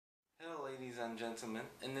ladies and gentlemen,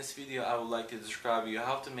 in this video I would like to describe you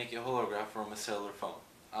how to make a hologram from a cellular phone.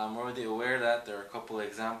 I'm already aware that there are a couple of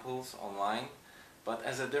examples online, but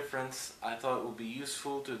as a difference I thought it would be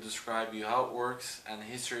useful to describe you how it works and the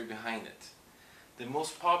history behind it. The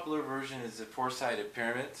most popular version is the four-sided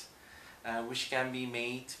pyramid, which can be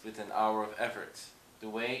made with an hour of effort. The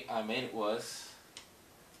way I made it was,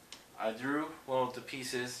 I drew one of the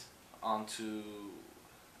pieces onto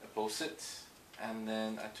a post-it, and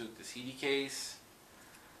then I took the CD case,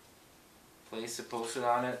 placed the post-it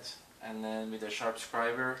on it, and then with a sharp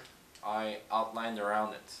scriber I outlined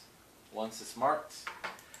around it. Once it's marked,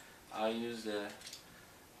 I used a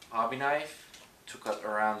hobby knife to cut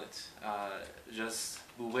around it. Just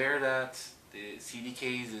beware that the CD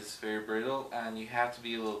case is very brittle and you have to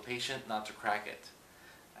be a little patient not to crack it.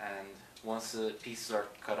 And once the pieces are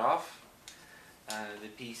cut off, the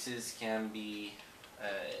pieces can be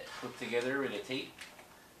put together with a tape,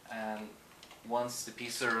 and once the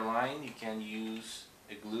pieces are aligned you can use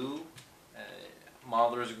a glue,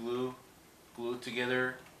 modeler's glue, glue it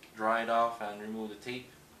together, dry it off and remove the tape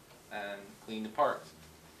and clean the part.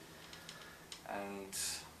 And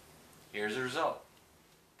here's the result.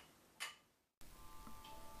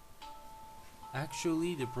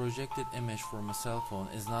 Actually, the projected image from a cell phone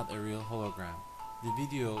is not a real hologram. The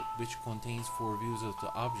video, which contains 4 views of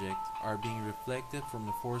the object, are being reflected from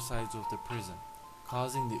the 4 sides of the prism,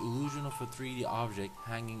 causing the illusion of a 3D object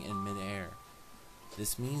hanging in mid-air.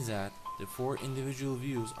 This means that the 4 individual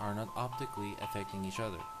views are not optically affecting each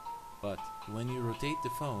other, but when you rotate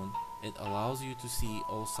the phone, it allows you to see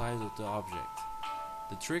all sides of the object.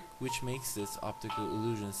 The trick which makes this optical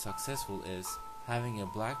illusion successful is having a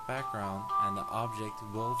black background and the object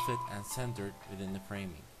well fit and centered within the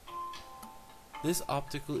framing. This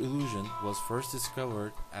optical illusion was first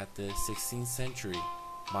discovered at the 16th century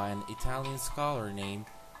by an Italian scholar named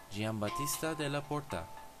Giambattista della Porta.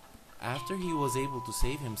 After he was able to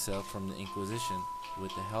save himself from the Inquisition with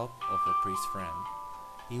the help of a priest friend,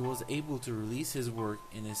 he was able to release his work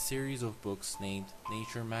in a series of books named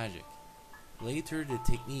Nature Magic. Later, the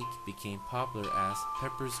technique became popular as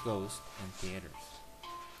Pepper's Ghost in theaters.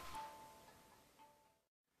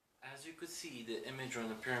 As you could see, the image on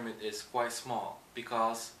the pyramid is quite small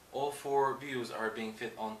because all 4 views are being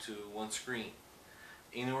fit onto one screen.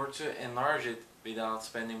 In order to enlarge it without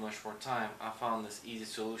spending much more time, I found this easy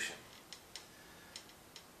solution.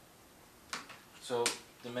 So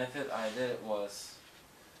the method I did was,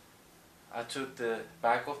 I took the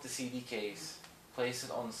back of the CD case, placed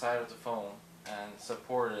it on the side of the phone, and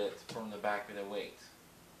supported it from the back with a weight.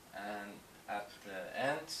 And at the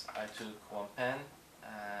end, I took one pen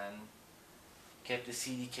and kept the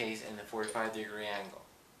CD case in a 45-degree angle.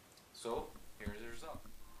 So here's the result.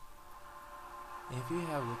 If you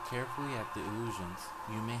have looked carefully at the illusions,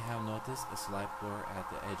 you may have noticed a slight blur at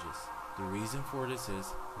the edges. The reason for this is,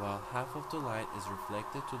 while half of the light is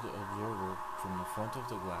reflected to the observer from the front of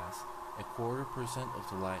the glass, 0.25% of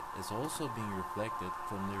the light is also being reflected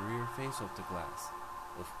from the rear face of the glass.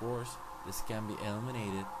 Of course, this can be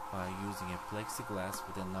eliminated by using a plexiglass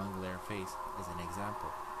with a non-glare face as an example.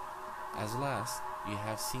 As last, you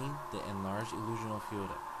have seen the enlarged illusion of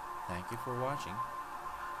Yoda. Thank you for watching.